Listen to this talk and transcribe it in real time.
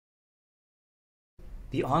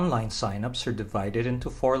The online signups are divided into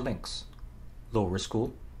 4 links: lower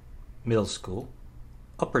school, middle school,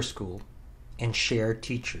 upper school, and shared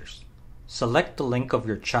teachers. Select the link of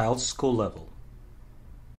your child's school level.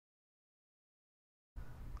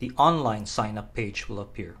 The online sign-up page will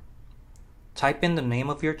appear. Type in the name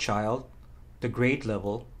of your child, the grade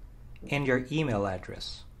level, and your email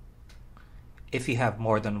address. If you have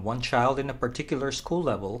more than one child in a particular school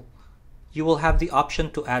level, you will have the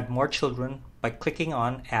option to add more children by clicking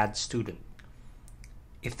on Add Student.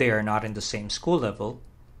 If they are not in the same school level,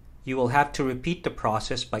 you will have to repeat the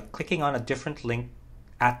process by clicking on a different link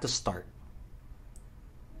at the start.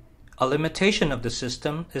 A limitation of the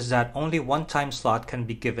system is that only one time slot can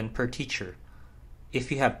be given per teacher.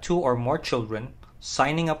 If you have 2 or more children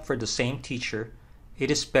signing up for the same teacher, it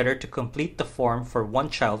is better to complete the form for one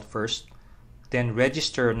child first, then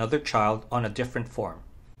register another child on a different form.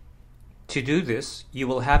 To do this, you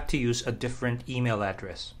will have to use a different email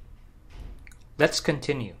address. Let's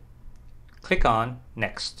continue. Click on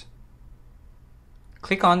Next.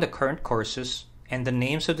 Click on the current courses and the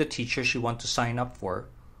names of the teachers you want to sign up for,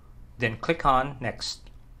 then click on Next.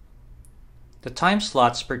 The time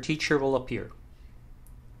slots per teacher will appear.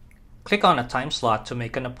 Click on a time slot to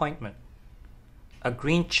make an appointment. A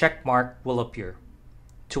green check mark will appear.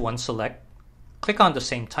 To unselect, click on the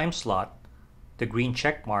same time slot. The green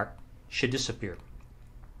check mark should disappear.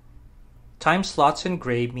 Time slots in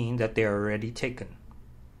gray mean that they are already taken.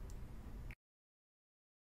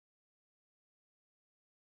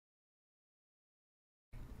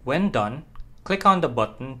 When done, click on the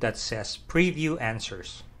button that says Preview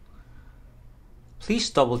Answers. Please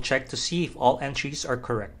double-check to see if all entries are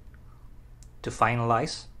correct. To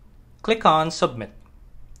finalize, click on Submit.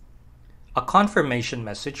 A confirmation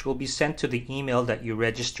message will be sent to the email that you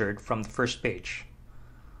registered from the first page.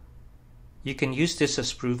 You can use this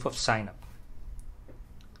as proof of sign-up.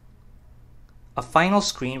 A final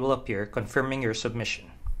screen will appear confirming your submission.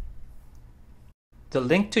 The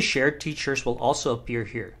link to shared teachers will also appear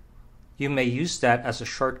here. You may use that as a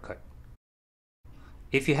shortcut.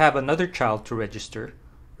 If you have another child to register,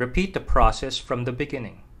 repeat the process from the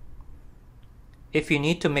beginning. If you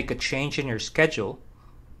need to make a change in your schedule,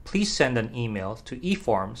 please send an email to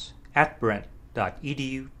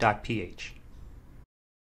eforms@brent.edu.ph.